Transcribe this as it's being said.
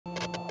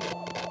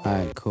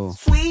Alright, cool.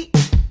 Sweet,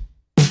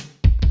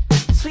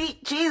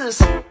 sweet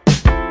Jesus.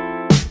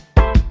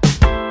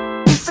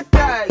 It's a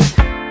guy.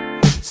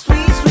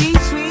 Sweet, sweet,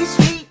 sweet,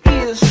 sweet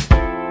Jesus.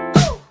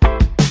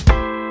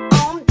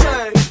 On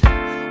day,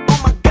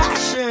 oh my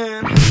gosh,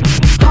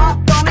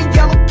 hopped on a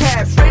yellow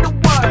cab straight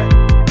away.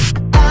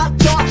 I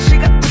thought she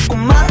got took on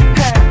my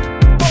head.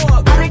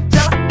 Boy, I didn't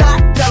tell her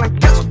that, tell her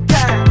guess what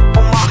time?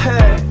 On my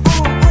head,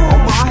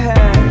 on my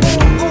head.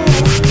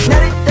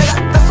 Let it, they got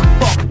that's a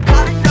fuck,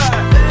 got it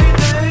done.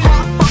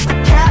 Hop off the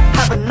cab,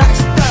 have a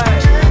nice day.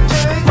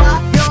 Fly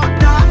your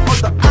night on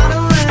the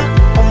island.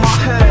 On my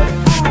head,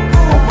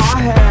 on my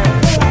head.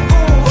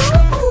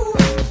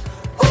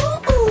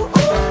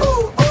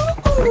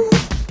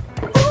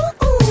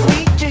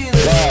 Sweet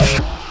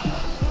Jesus.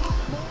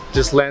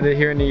 Just landed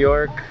here in New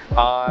York.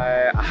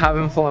 I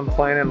haven't flown a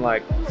plane in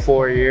like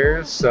 4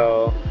 years,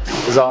 so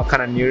it's all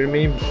kind of new to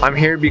me. I'm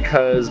here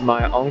because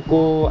my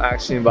uncle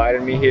actually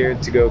invited me here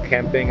to go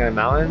camping in the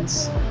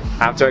mountains.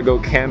 After I go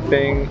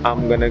camping,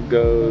 I'm gonna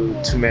go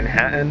to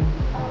Manhattan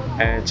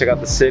and check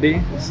out the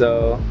city.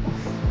 So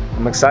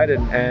I'm excited,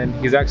 and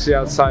he's actually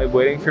outside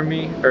waiting for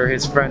me, or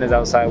his friend is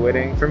outside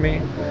waiting for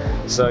me.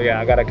 So yeah,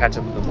 I gotta catch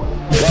up with him.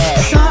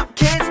 Some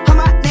kids have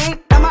my name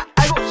and my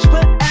ego. She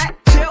put at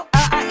chill.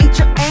 I ain't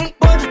your ain't.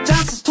 Budget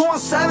Johnson's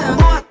 27.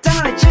 More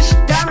than a chish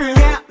diamond.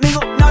 Yeah, me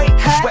go know it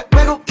hat.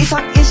 Where go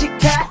이상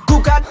인식해.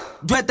 구가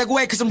됐다고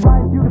해. Cause I'm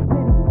riding through the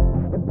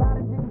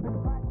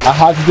city. I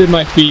have to dip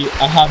my feet.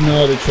 I have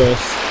no other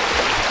choice.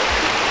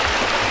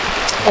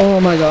 Oh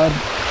my god.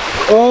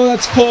 Oh,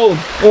 that's cold.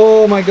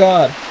 Oh my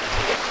god.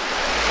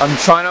 I'm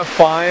trying to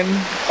find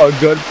a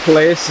good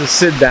place to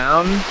sit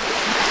down,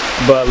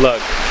 but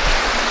look,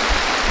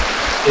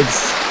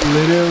 It's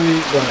literally,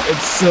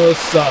 it's so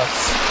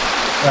sus.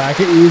 I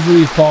could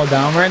easily fall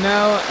down right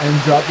now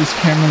and drop this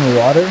camera in the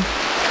water.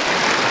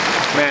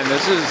 man,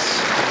 this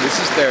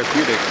is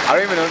therapeutic. I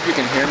don't even know if you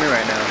can hear me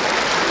right now.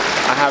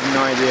 I have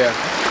no idea,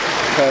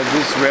 because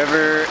this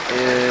river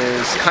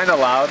is kind of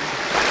loud.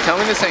 Tell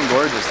me this ain't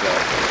gorgeous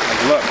though.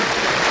 Like, look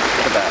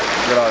at that,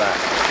 look at all that.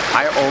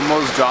 I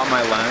almost dropped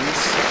my lens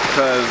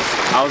because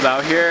I was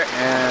out here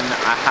and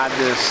I had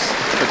this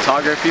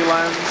photography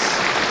lens,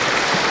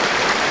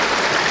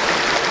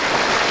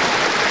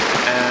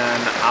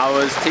 and I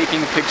was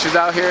taking pictures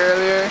out here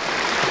earlier,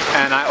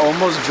 and I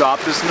almost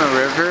dropped this in the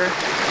river.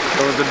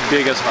 It was the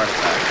biggest heart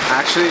attack.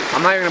 Actually,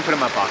 I'm not even gonna put it in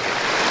my pocket.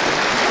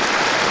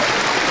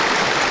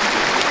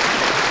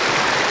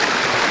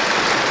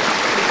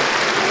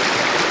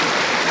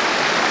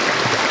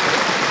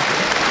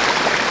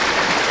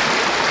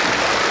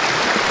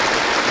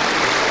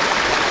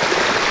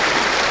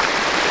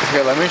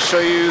 Here, let me show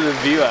you the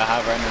view I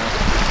have right now.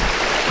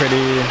 It's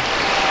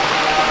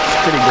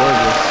pretty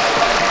gorgeous.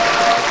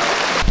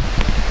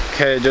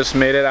 Okay, just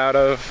made it out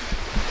of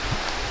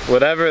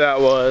whatever that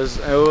was.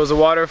 It was a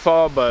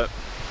waterfall, but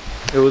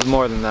it was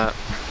more than that.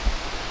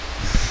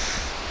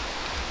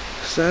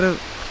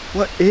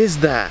 What is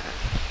that?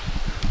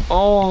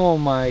 Oh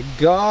my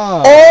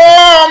god.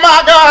 Oh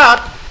my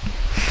god!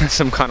 That's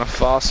some kind of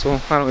fossil.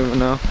 I don't even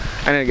know.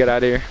 I need to get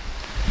out of here.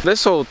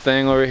 This whole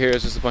thing over here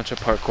is just a bunch of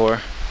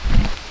parkour.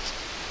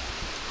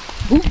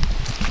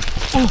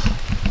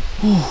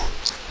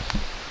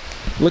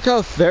 Look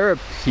how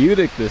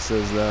therapeutic this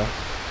is though.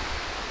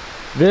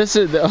 This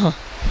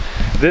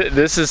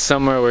is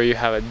somewhere where you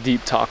have a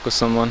deep talk with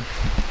someone.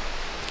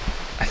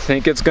 I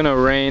think it's gonna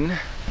rain,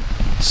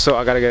 so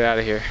I gotta get out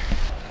of here.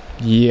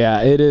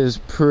 Yeah, it is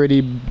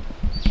pretty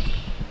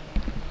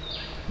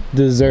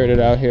deserted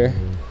out here.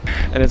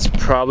 And it's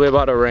probably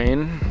about to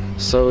rain,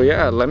 so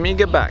yeah, let me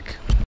get back.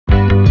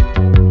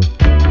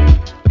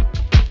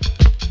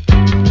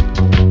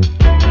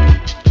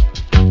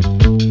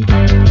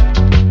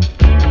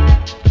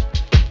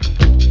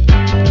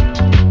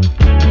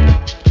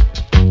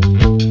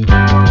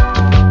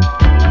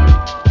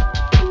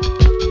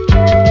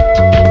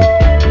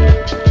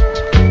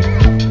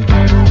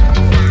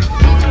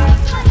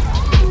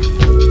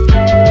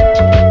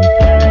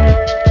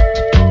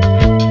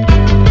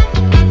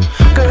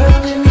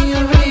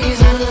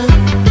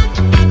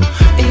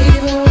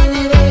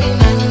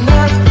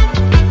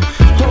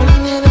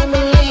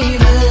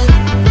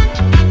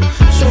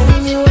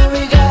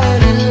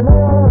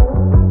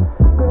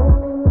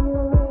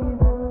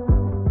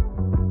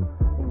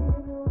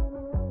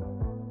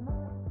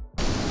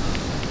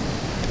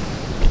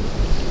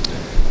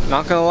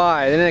 Not gonna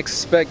lie, I didn't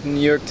expect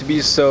New York to be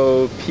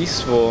so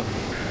peaceful,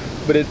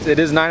 but it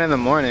is 9 in the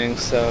morning,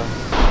 so.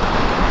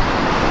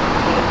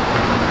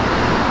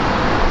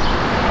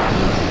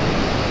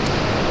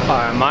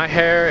 Alright, my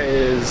hair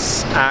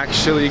is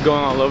actually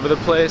going all over the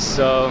place,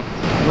 so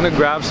I'm gonna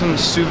grab some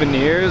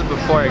souvenirs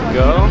before I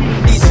go.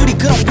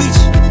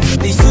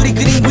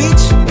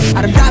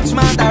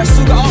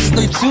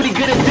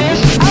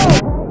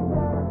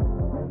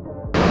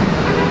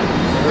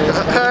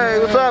 Hey,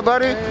 what's up,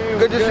 buddy? Hey,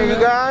 good to see you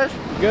guys.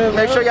 Good,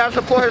 Make sure y'all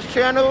support his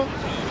channel.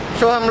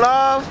 Show him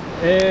love.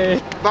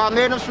 Hey. I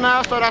made him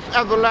smile, so that's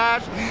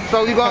everlasting.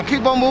 So we're gonna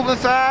keep on moving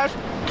fast.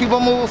 keep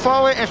on moving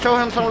forward and show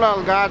him some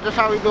love, guys. That's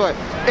how we do it.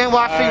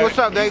 NYC, what's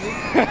up, baby?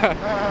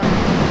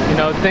 You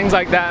know, things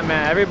like that,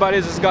 man.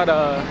 Everybody's got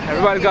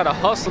a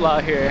hustle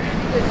out here.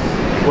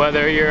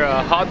 Whether you're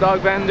a hot dog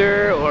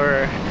vendor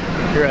or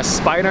you're a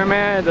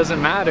Spider-Man, it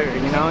doesn't matter.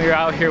 You know, you're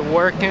out here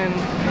working.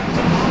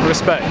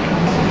 Respect.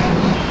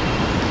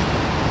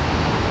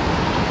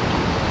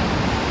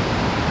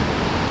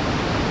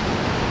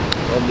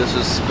 Well, this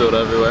is spilled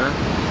everywhere.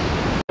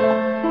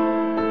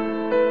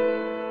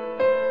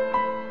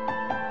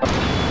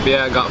 But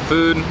yeah, I got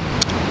food,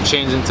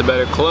 changed into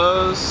better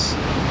clothes.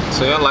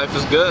 So yeah, life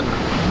is good.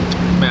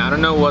 Man, I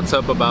don't know what's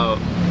up about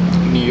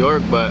New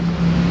York, but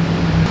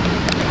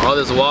all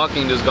this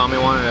walking just got me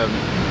wanting to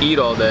eat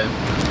all day.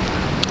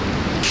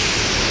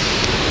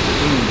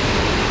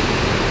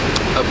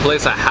 A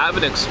place I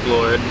haven't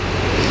explored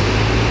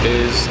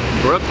is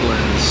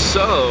Brooklyn.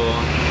 So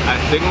I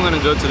think I'm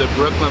gonna go to the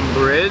Brooklyn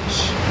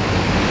Bridge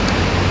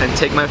and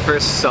take my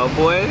first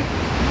subway.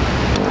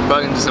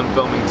 Probably gonna do some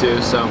filming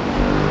too, so.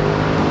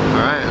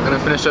 Alright, I'm gonna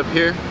finish up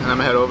here and I'm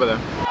gonna head over there.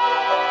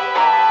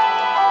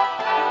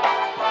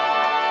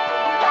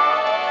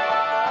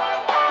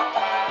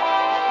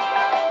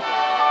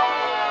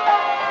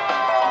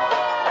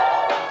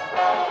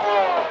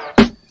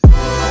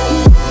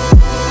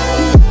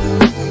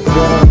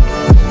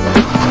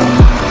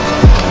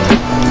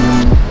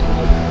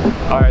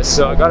 Alright,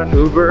 so I got an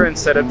Uber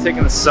instead of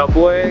taking the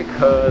subway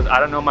because I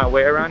don't know my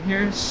way around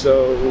here,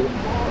 so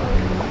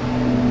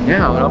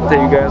yeah, I'll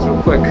update you guys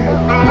real quick.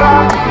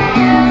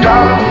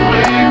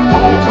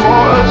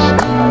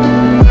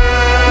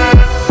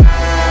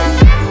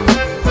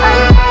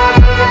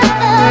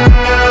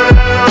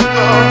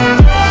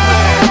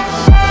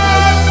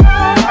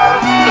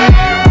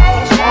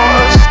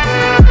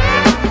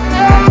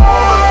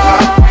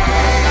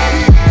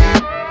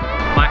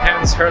 My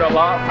hands hurt a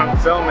lot from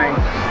filming,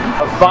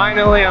 but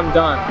finally I'm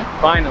done.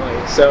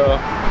 Finally. So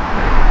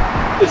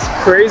it's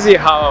crazy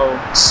how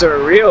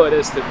surreal it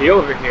is to be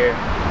over here.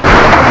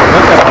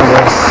 Look at all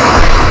this.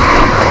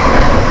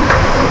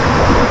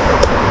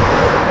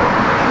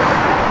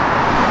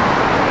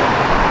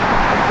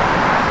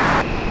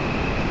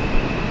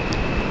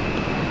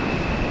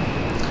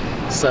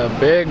 It's a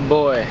big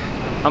boy.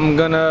 I'm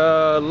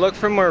gonna look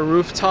for more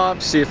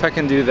rooftops, see if I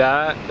can do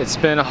that. It's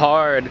been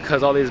hard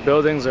because all these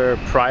buildings are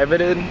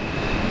privated.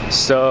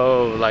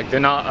 So like they're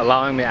not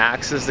allowing me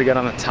access to get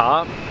on the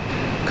top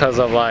because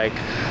of like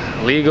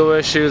legal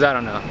issues, I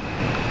don't know.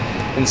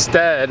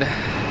 Instead,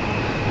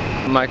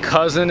 my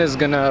cousin is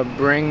gonna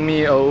bring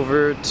me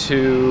over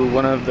to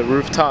one of the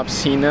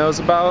rooftops he knows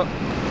about.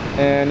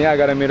 And yeah, I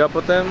gotta meet up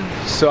with him,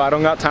 so I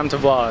don't got time to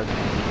vlog.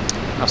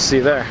 I'll see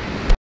you there.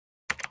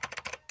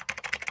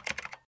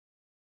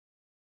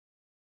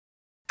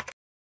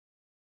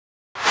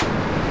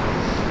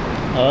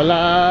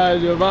 Hola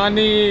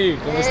Giovanni,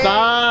 ¿cómo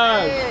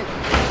estás?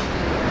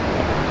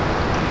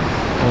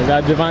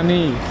 Hola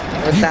Giovanni.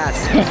 ¿Cómo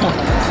estás?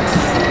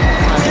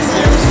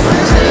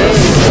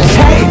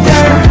 Hey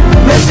there,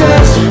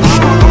 missus.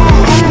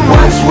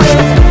 What's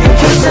with your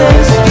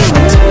kisses?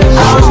 I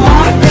was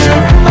minding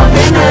my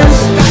business.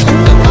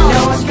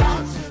 Now it's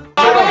gone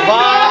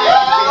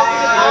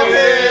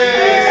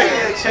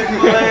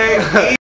to